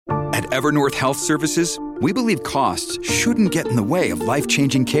At Evernorth Health Services, we believe costs shouldn't get in the way of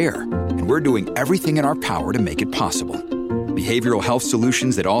life-changing care, and we're doing everything in our power to make it possible. Behavioral health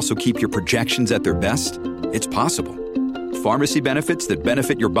solutions that also keep your projections at their best? It's possible. Pharmacy benefits that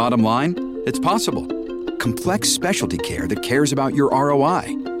benefit your bottom line? It's possible. Complex specialty care that cares about your ROI?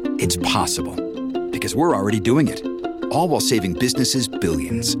 It's possible. Because we're already doing it. All while saving businesses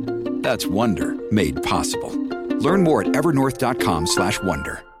billions. That's Wonder made possible. Learn more at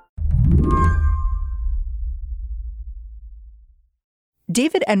evernorth.com/wonder.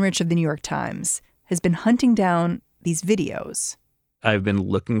 David Enrich of the New York Times has been hunting down these videos. I've been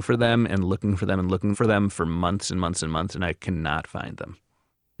looking for them and looking for them and looking for them for months and months and months, and I cannot find them.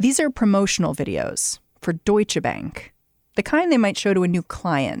 These are promotional videos for Deutsche Bank, the kind they might show to a new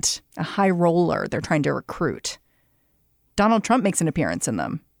client, a high roller they're trying to recruit. Donald Trump makes an appearance in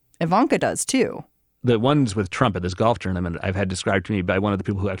them. Ivanka does, too. The ones with Trump at this golf tournament I've had described to me by one of the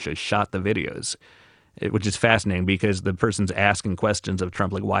people who actually shot the videos, which is fascinating because the person's asking questions of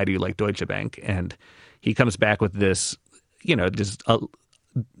Trump, like, why do you like Deutsche Bank? And he comes back with this, just a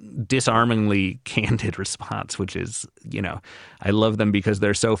disarmingly candid response, which is, I love them because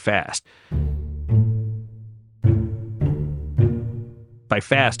they're so fast. By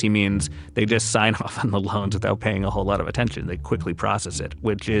fast, he means they just sign off on the loans without paying a whole lot of attention. They quickly process it,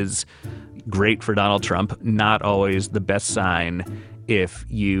 which is great for Donald Trump. Not always the best sign if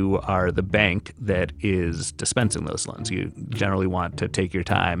you are the bank that is dispensing those loans. You generally want to take your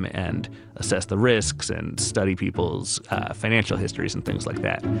time and assess the risks and study people's financial histories and things like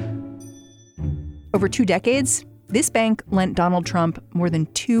that. Over 2 decades, this bank lent Donald Trump more than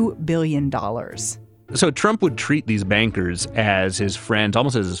 $2 billion. So Trump would treat these bankers as his friends,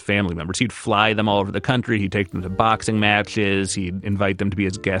 almost as his family members. He'd fly them all over the country. He'd take them to boxing matches. He'd invite them to be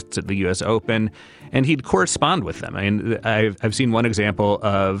his guests at the U.S. Open. And he'd correspond with them. I mean, I've seen one example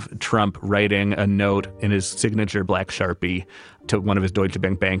of Trump writing a note in his signature black Sharpie to one of his Deutsche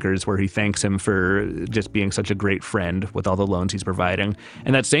Bank bankers where he thanks him for just being such a great friend with all the loans he's providing.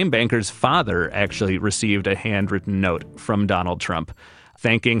 And that same banker's father actually received a handwritten note from Donald Trump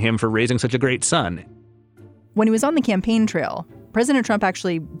thanking him for raising such a great son. When he was on the campaign trail, President Trump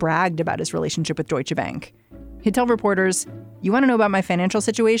actually bragged about his relationship with Deutsche Bank. He'd tell reporters, "You want to know about my financial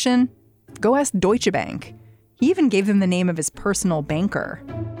situation? Go ask Deutsche Bank." He even gave them the name of his personal banker.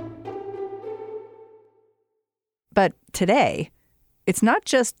 But today, it's not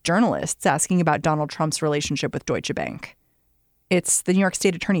just journalists asking about Donald Trump's relationship with Deutsche Bank. It's the New York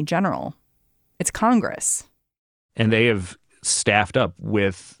State Attorney General. It's Congress. And they have staffed up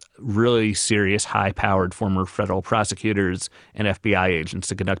with really serious, high-powered former federal prosecutors and FBI agents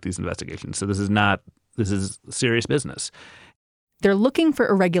to conduct these investigations. So this is serious business. They're looking for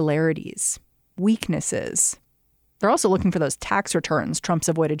irregularities, weaknesses. They're also looking for those tax returns Trump's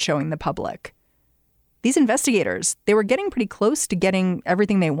avoided showing the public. These investigators, they were getting pretty close to getting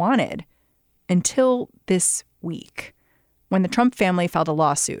everything they wanted until this week, when the Trump family filed a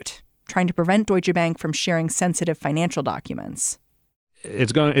lawsuit trying to prevent Deutsche Bank from sharing sensitive financial documents.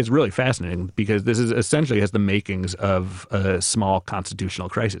 It's really fascinating because this essentially has the makings of a small constitutional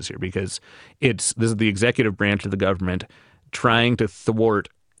crisis here, because this is the executive branch of the government trying to thwart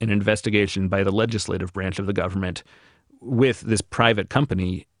an investigation by the legislative branch of the government with this private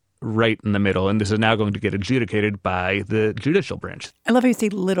company right in the middle. And this is now going to get adjudicated by the judicial branch. I love how you say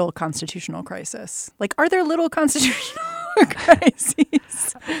little constitutional crisis. Like, are there little constitutional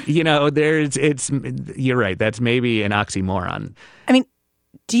crises? You're right. That's maybe an oxymoron. I mean,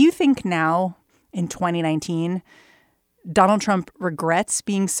 do you think now in 2019, Donald Trump regrets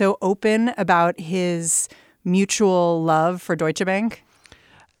being so open about his mutual love for Deutsche Bank?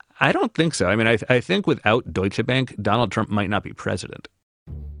 I don't think so. I mean, I think without Deutsche Bank, Donald Trump might not be president.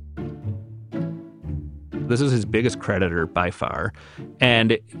 This is his biggest creditor by far.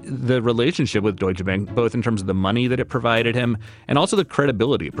 And the relationship with Deutsche Bank, both in terms of the money that it provided him and also the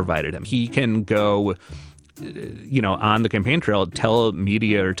credibility it provided him. He can go, on the campaign trail, tell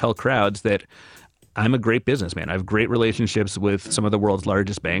media or tell crowds that I'm a great businessman. I have great relationships with some of the world's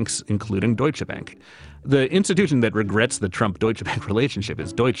largest banks, including Deutsche Bank. The institution that regrets the Trump-Deutsche Bank relationship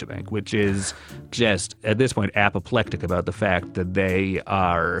is Deutsche Bank, which is just, at this point, apoplectic about the fact that they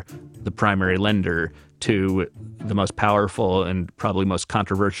are the primary lender to the most powerful and probably most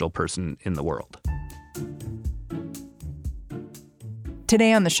controversial person in the world.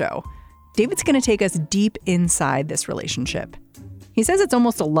 Today on the show, David's going to take us deep inside this relationship. He says it's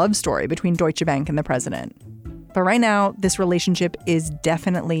almost a love story between Deutsche Bank and the president. But right now, this relationship is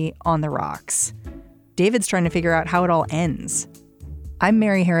definitely on the rocks. David's trying to figure out how it all ends. I'm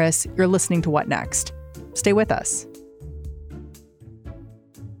Mary Harris. You're listening to What Next? Stay with us.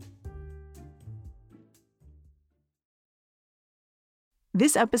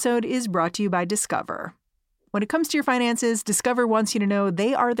 This episode is brought to you by Discover. When it comes to your finances, Discover wants you to know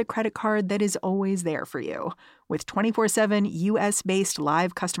they are the credit card that is always there for you. With 24/7 U.S.-based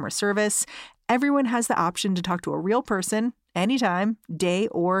live customer service, everyone has the option to talk to a real person anytime, day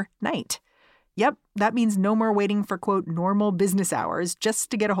or night. Yep, that means no more waiting for, quote, normal business hours just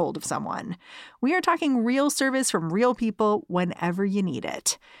to get a hold of someone. We are talking real service from real people whenever you need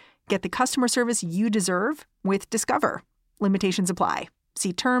it. Get the customer service you deserve with Discover. Limitations apply.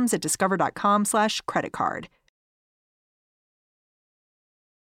 See terms at discover.com/creditcard.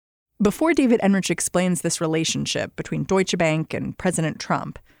 Before David Enrich explains this relationship between Deutsche Bank and President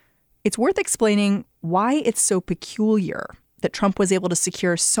Trump, it's worth explaining why it's so peculiar that Trump was able to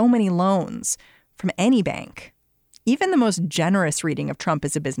secure so many loans from any bank. Even the most generous reading of Trump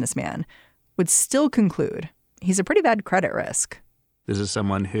as a businessman would still conclude he's a pretty bad credit risk. This is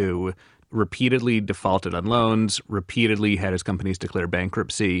someone who repeatedly defaulted on loans, repeatedly had his companies declare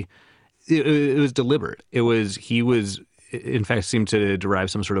bankruptcy. It was deliberate. He was, in fact, seemed to derive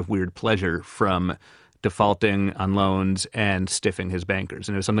some sort of weird pleasure from defaulting on loans and stiffing his bankers.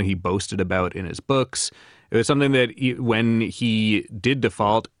 And it was something he boasted about in his books. It was something that when he did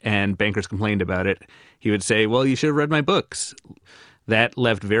default and bankers complained about it, he would say, well, you should have read my books. That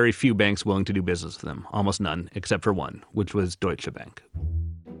left very few banks willing to do business with him, almost none, except for one, which was Deutsche Bank.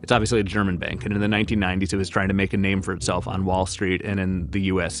 It's obviously a German bank, and in the 1990s, it was trying to make a name for itself on Wall Street and in the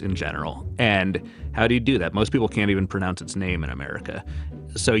U.S. in general. And how do you do that? Most people can't even pronounce its name in America.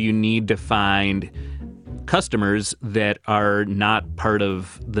 So you need to find customers that are not part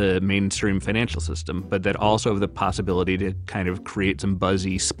of the mainstream financial system, but that also have the possibility to kind of create some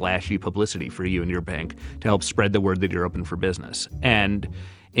buzzy, splashy publicity for you and your bank to help spread the word that you're open for business. And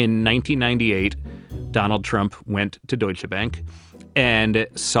in 1998, Donald Trump went to Deutsche Bank and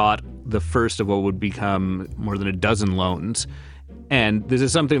sought the first of what would become more than a dozen loans. And this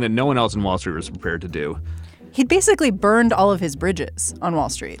is something that no one else in Wall Street was prepared to do. He'd basically burned all of his bridges on Wall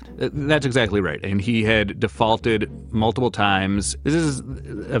Street. That's exactly right. And he had defaulted multiple times. This is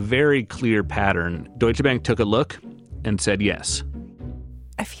a very clear pattern. Deutsche Bank took a look and said yes.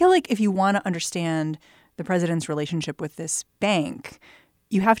 I feel like if you want to understand the president's relationship with this bank,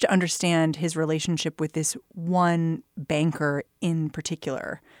 you have to understand his relationship with this one banker in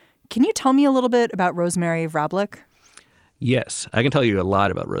particular. Can you tell me a little bit about Rosemary Vrablic? Yes, I can tell you a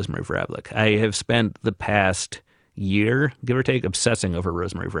lot about Rosemary Vrablic. I have spent the past year, give or take, obsessing over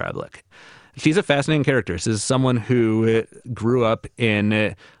Rosemary Vrablic. She's a fascinating character. This is someone who grew up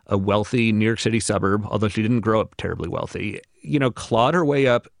in a wealthy New York City suburb, although she didn't grow up terribly wealthy. Clawed her way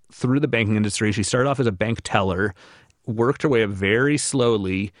up through the banking industry. She started off as a bank teller, worked her way up very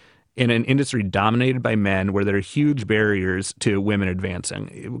slowly in an industry dominated by men where there are huge barriers to women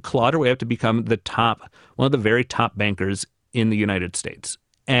advancing. Clawed her way up to become one of the very top bankers in the United States.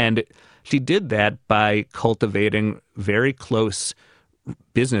 And she did that by cultivating very close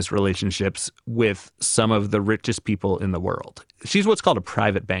business relationships with some of the richest people in the world. She's what's called a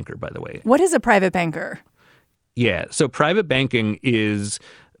private banker, by the way. What is a private banker? Yeah, so private banking is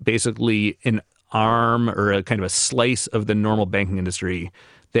basically an arm or a kind of a slice of the normal banking industry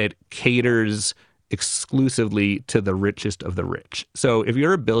that caters exclusively to the richest of the rich. So if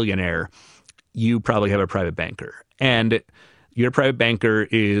you're a billionaire, you probably have a private banker. And your private banker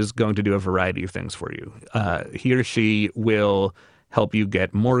is going to do a variety of things for you. He or she will help you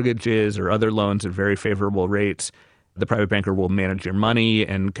get mortgages or other loans at very favorable rates. The private banker will manage your money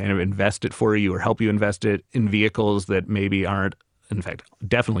and kind of invest it for you or help you invest it in vehicles that maybe aren't, in fact,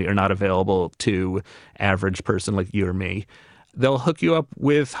 definitely are not available to average person like you or me. They'll hook you up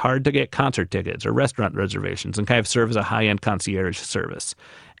with hard-to-get concert tickets or restaurant reservations and kind of serve as a high-end concierge service.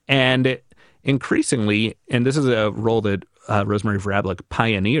 And increasingly, and this is a role that Rosemary Vrablic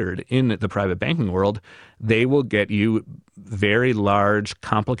pioneered in the private banking world, they will get you very large,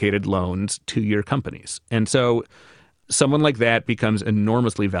 complicated loans to your companies. And so someone like that becomes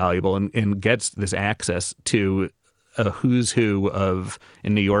enormously valuable and gets this access to a who's who of,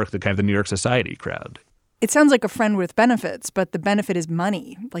 in New York, the kind of the New York society crowd. It sounds like a friend with benefits, but the benefit is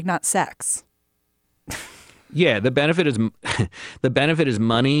money, like not sex. Yeah, the benefit is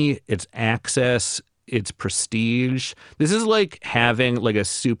money, it's access, it's prestige. This is like having like a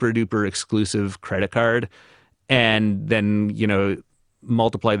super duper exclusive credit card and then,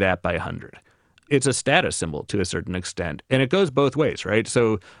 multiply that by 100. It's a status symbol to a certain extent. And it goes both ways, right?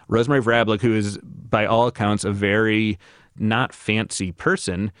 So Rosemary Vrablic, who is by all accounts a very not fancy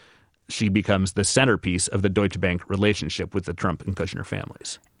person, she becomes the centerpiece of the Deutsche Bank relationship with the Trump and Kushner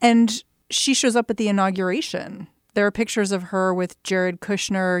families. And she shows up at the inauguration There are pictures of her with Jared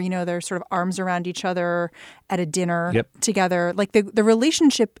Kushner. You know, they're sort of arms around each other at a dinner together. Like the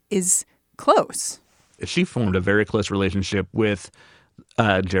relationship is close. She formed a very close relationship with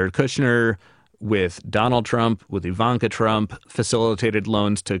Jared Kushner, with Donald Trump, with Ivanka Trump, facilitated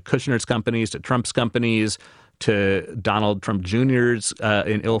loans to Kushner's companies, to Trump's companies, to Donald Trump Jr.'s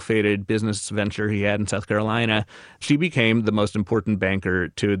an ill-fated business venture he had in South Carolina. She became the most important banker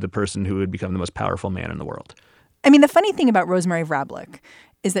to the person who would become the most powerful man in the world. I mean, the funny thing about Rosemary Vrablic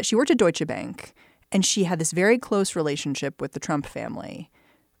is that she worked at Deutsche Bank and she had this very close relationship with the Trump family.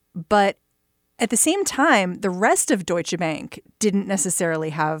 But at the same time, the rest of Deutsche Bank didn't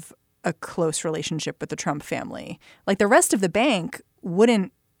necessarily have a close relationship with the Trump family. Like the rest of the bank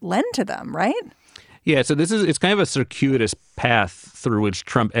wouldn't lend to them, right? Yeah, so it's kind of a circuitous path through which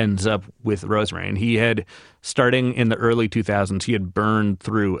Trump ends up with Rosemary. And he had, starting in the early 2000s, he had burned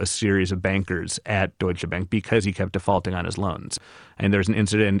through a series of bankers at Deutsche Bank because he kept defaulting on his loans. And there's an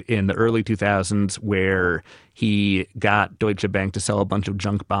incident in the early 2000s where he got Deutsche Bank to sell a bunch of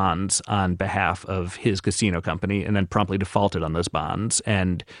junk bonds on behalf of his casino company and then promptly defaulted on those bonds.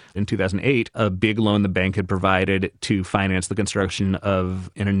 And in 2008, a big loan the bank had provided to finance the construction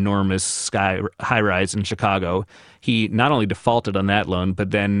of an enormous high-rise in Chicago, he not only defaulted on that loan,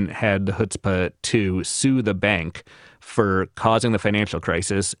 but then had the chutzpah to sue the bank for causing the financial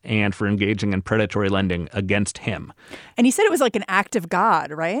crisis and for engaging in predatory lending against him. And he said it was like an act of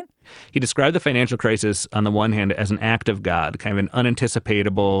God, right? He described the financial crisis on the one hand as an act of God, kind of an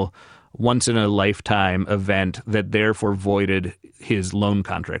unanticipatable, once-in-a-lifetime event that therefore voided his loan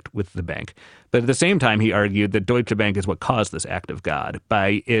contract with the bank. But at the same time, he argued that Deutsche Bank is what caused this act of God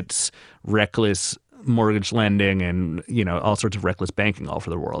by its reckless mortgage lending and, you know, all sorts of reckless banking all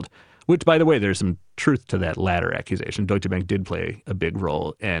over the world. Which, by the way, there's some truth to that latter accusation. Deutsche Bank did play a big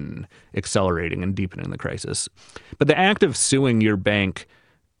role in accelerating and deepening the crisis. But the act of suing your bank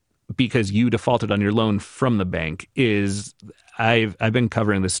because you defaulted on your loan from the bank is, I've been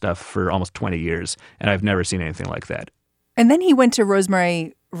covering this stuff for almost 20 years, and I've never seen anything like that. And then he went to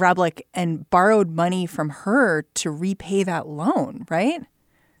Rosemary Vrablic and borrowed money from her to repay that loan, right?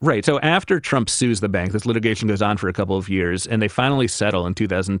 Right. So after Trump sues the bank, this litigation goes on for a couple of years, and they finally settle in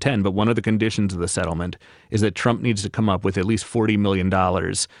 2010. But one of the conditions of the settlement is that Trump needs to come up with at least $40 million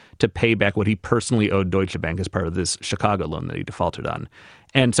to pay back what he personally owed Deutsche Bank as part of this Chicago loan that he defaulted on.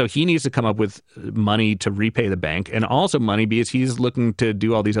 And so he needs to come up with money to repay the bank, and also money because he's looking to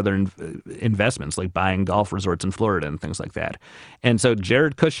do all these other investments, like buying golf resorts in Florida and things like that. And so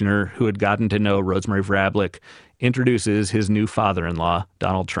Jared Kushner, who had gotten to know Rosemary Vrablic, introduces his new father-in-law,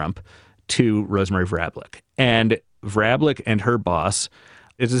 Donald Trump, to Rosemary Vrablic. And Vrablic and her boss,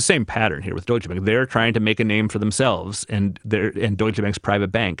 it's the same pattern here with Deutsche Bank. They're trying to make a name for themselves and Deutsche Bank's private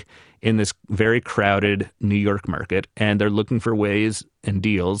bank in this very crowded New York market, and they're looking for ways and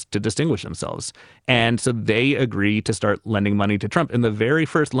deals to distinguish themselves. And so they agree to start lending money to Trump. And the very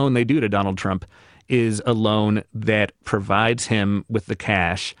first loan they do to Donald Trump is a loan that provides him with the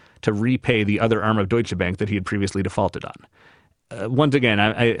cash to repay the other arm of Deutsche Bank that he had previously defaulted on. Once again,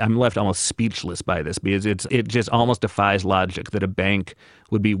 I'm left almost speechless by this because it just almost defies logic that a bank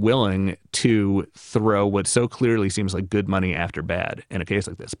would be willing to throw what so clearly seems like good money after bad in a case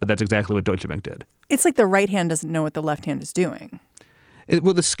like this. But that's exactly what Deutsche Bank did. It's like the right hand doesn't know what the left hand is doing.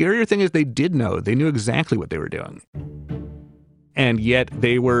 Well, the scarier thing is they did know. They knew exactly what they were doing. And yet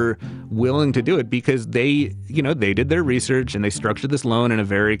they were willing to do it because they did their research and they structured this loan in a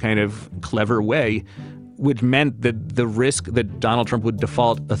very kind of clever way, which meant that the risk that Donald Trump would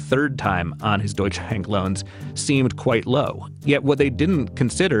default a third time on his Deutsche Bank loans seemed quite low. Yet what they didn't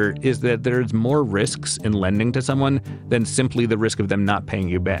consider is that there's more risks in lending to someone than simply the risk of them not paying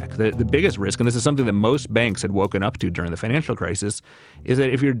you back. The biggest risk, and this is something that most banks had woken up to during the financial crisis, is that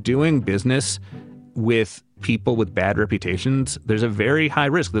if you're doing business with people with bad reputations, there's a very high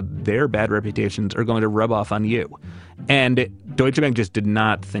risk that their bad reputations are going to rub off on you. And Deutsche Bank just did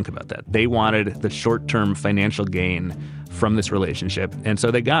not think about that. They wanted the short-term financial gain from this relationship, and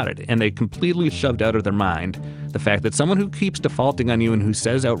so they got it. And they completely shoved out of their mind the fact that someone who keeps defaulting on you and who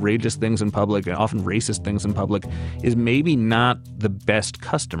says outrageous things in public, and often racist things in public, is maybe not the best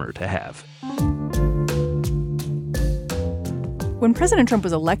customer to have. When President Trump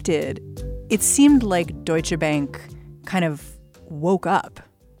was elected, it seemed like Deutsche Bank kind of woke up.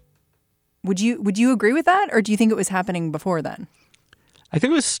 Would you agree with that, or do you think it was happening before then? I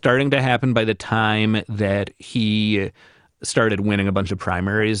think it was starting to happen by the time that he started winning a bunch of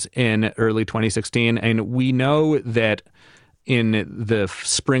primaries in early 2016. And we know that in the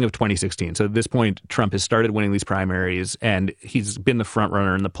spring of 2016. So at this point, Trump has started winning these primaries, and he's been the front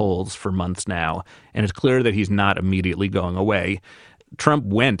runner in the polls for months now. And it's clear that he's not immediately going away. Trump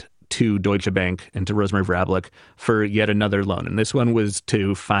went to Deutsche Bank and to Rosemary Vrablic for yet another loan. And this one was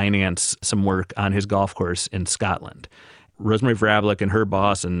to finance some work on his golf course in Scotland. Rosemary Vrablic and her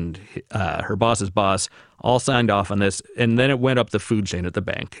boss and her boss's boss all signed off on this. And then it went up the food chain at the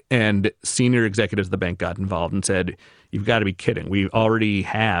bank. And senior executives of the bank got involved and said, you've got to be kidding. We already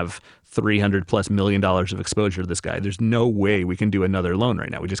have $300+ million of exposure to this guy. There's no way we can do another loan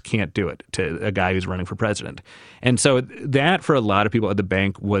right now. We just can't do it to a guy who's running for president. And so that, for a lot of people at the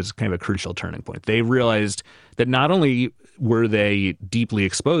bank, was kind of a crucial turning point. They realized that not only were they deeply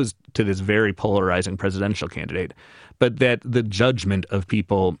exposed to this very polarizing presidential candidate, but that the judgment of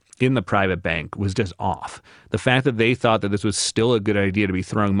people in the private bank was just off. The fact that they thought that this was still a good idea to be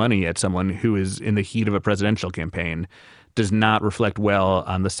throwing money at someone who is in the heat of a presidential campaign does not reflect well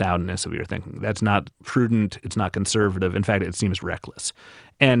on the soundness of your thinking. That's not prudent. It's not conservative. In fact, it seems reckless.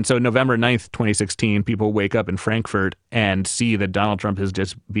 And so November 9th, 2016, people wake up in Frankfurt and see that Donald Trump has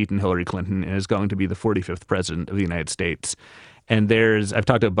just beaten Hillary Clinton and is going to be the 45th president of the United States. And I've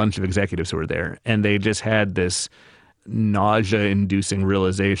talked to a bunch of executives who were there, and they just had this nausea-inducing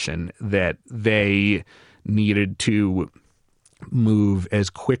realization that they needed to move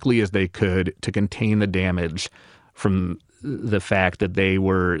as quickly as they could to contain the damage from the fact that they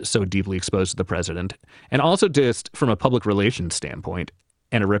were so deeply exposed to the president. And also just from a public relations standpoint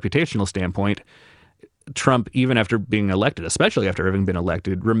and a reputational standpoint, Trump, even after being elected, especially after having been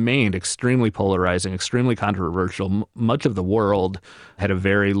elected, remained extremely polarizing, extremely controversial. Much of the world had a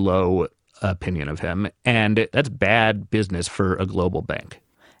very low opinion of him. And that's bad business for a global bank.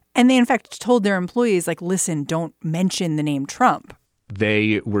 And they, in fact, told their employees, like, listen, don't mention the name Trump.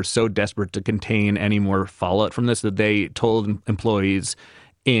 They were so desperate to contain any more fallout from this that they told employees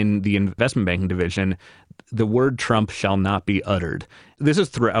in the investment banking division, the word Trump shall not be uttered. This is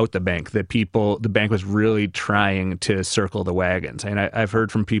throughout the bank that the bank was really trying to circle the wagons. And I've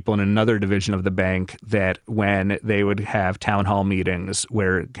heard from people in another division of the bank that when they would have town hall meetings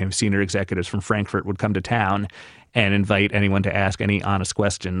where kind of senior executives from Frankfurt would come to town and invite anyone to ask any honest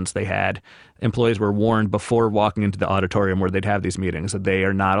questions they had, employees were warned before walking into the auditorium where they'd have these meetings that they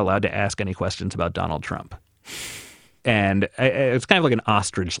are not allowed to ask any questions about Donald Trump. And it's kind of like an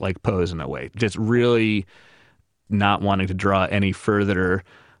ostrich-like pose in a way, just really not wanting to draw any further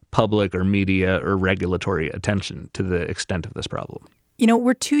public or media or regulatory attention to the extent of this problem. You know,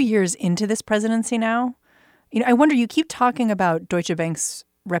 we're 2 years into this presidency now. You know, I wonder, you keep talking about Deutsche Bank's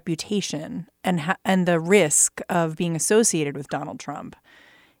reputation and the risk of being associated with Donald Trump.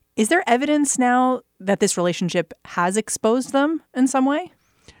 Is there evidence now that this relationship has exposed them in some way?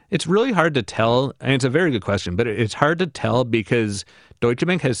 It's really hard to tell, and it's a very good question, but it's hard to tell because Deutsche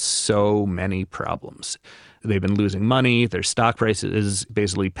Bank has so many problems. They've been losing money. Their stock price is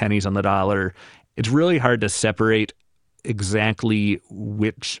basically pennies on the dollar. It's really hard to separate exactly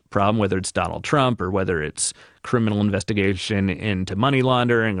which problem, whether it's Donald Trump or whether it's criminal investigation into money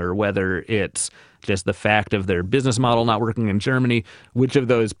laundering or whether it's just the fact of their business model not working in Germany, which of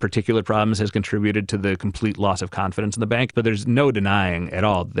those particular problems has contributed to the complete loss of confidence in the bank. But there's no denying at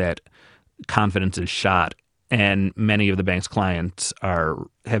all that confidence is shot, and many of the bank's clients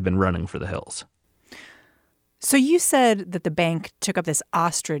have been running for the hills. So you said that the bank took up this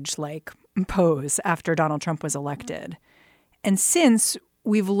ostrich-like pose after Donald Trump was elected. And since,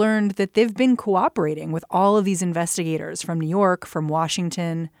 we've learned that they've been cooperating with all of these investigators from New York, from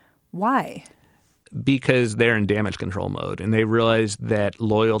Washington. Why? Because they're in damage control mode, and they realize that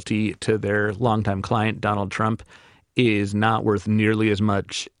loyalty to their longtime client, Donald Trump, is not worth nearly as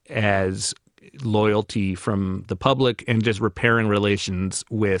much as loyalty from the public and just repairing relations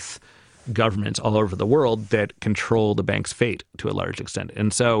with governments all over the world that control the bank's fate to a large extent.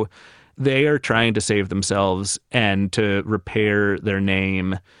 And so they are trying to save themselves and to repair their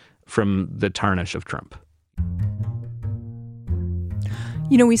name from the tarnish of Trump.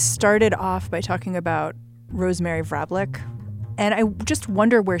 You know, we started off by talking about Rosemary Vrablic, and I just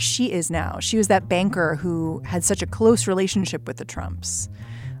wonder where she is now. She was that banker who had such a close relationship with the Trumps.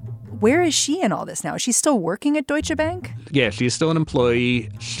 Where is she in all this now? Is she still working at Deutsche Bank? Yeah, she's still an employee.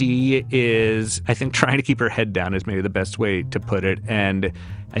 She is, I think, trying to keep her head down is maybe the best way to put it. And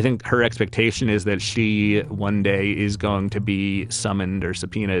I think her expectation is that she one day is going to be summoned or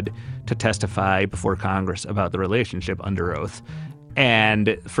subpoenaed to testify before Congress about the relationship under oath.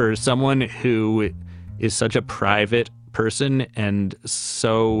 And for someone who is such a private person and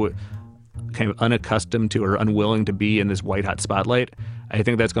so kind of unaccustomed to or unwilling to be in this white hot spotlight, I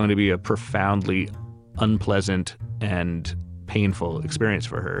think that's going to be a profoundly unpleasant and painful experience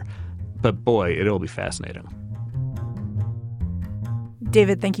for her. But boy, it'll be fascinating.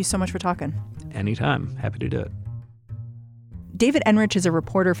 David, thank you so much for talking. Anytime. Happy to do it. David Enrich is a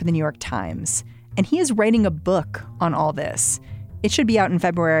reporter for the New York Times, and he is writing a book on all this. It should be out in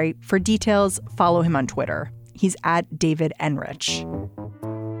February. For details, follow him on Twitter. He's at David Enrich.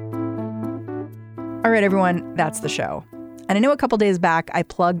 All right, everyone, that's the show. And I know a couple days back, I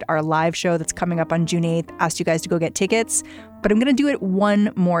plugged our live show that's coming up on June 8th, asked you guys to go get tickets, but I'm going to do it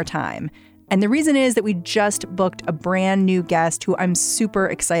one more time. And the reason is that we just booked a brand new guest who I'm super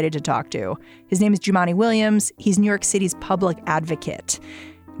excited to talk to. His name is Jumaane Williams. He's New York City's public advocate.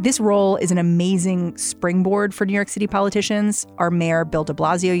 This role is an amazing springboard for New York City politicians. Our mayor, Bill de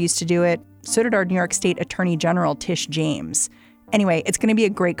Blasio, used to do it. So did our New York State Attorney General, Tish James. Anyway, it's going to be a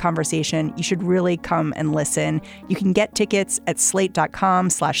great conversation. You should really come and listen. You can get tickets at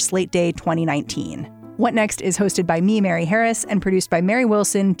slate.com/slateday2019. What Next is hosted by me, Mary Harris, and produced by Mary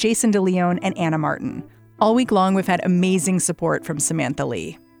Wilson, Jason DeLeon, and Anna Martin. All week long, we've had amazing support from Samantha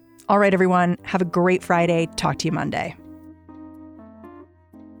Lee. All right, everyone, have a great Friday. Talk to you Monday.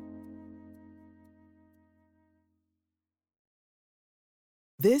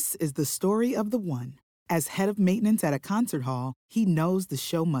 This is the story of the one. As head of maintenance at a concert hall, he knows the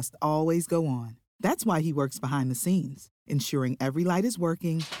show must always go on. That's why he works behind the scenes, ensuring every light is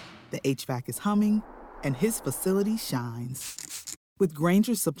working, the HVAC is humming, and his facility shines. With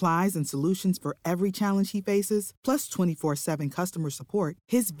Grainger's supplies and solutions for every challenge he faces, plus 24/7 customer support,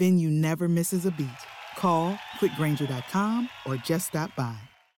 his venue never misses a beat. Call quickgrainger.com or just stop by.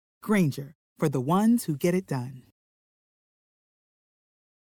 Grainger, for the ones who get it done.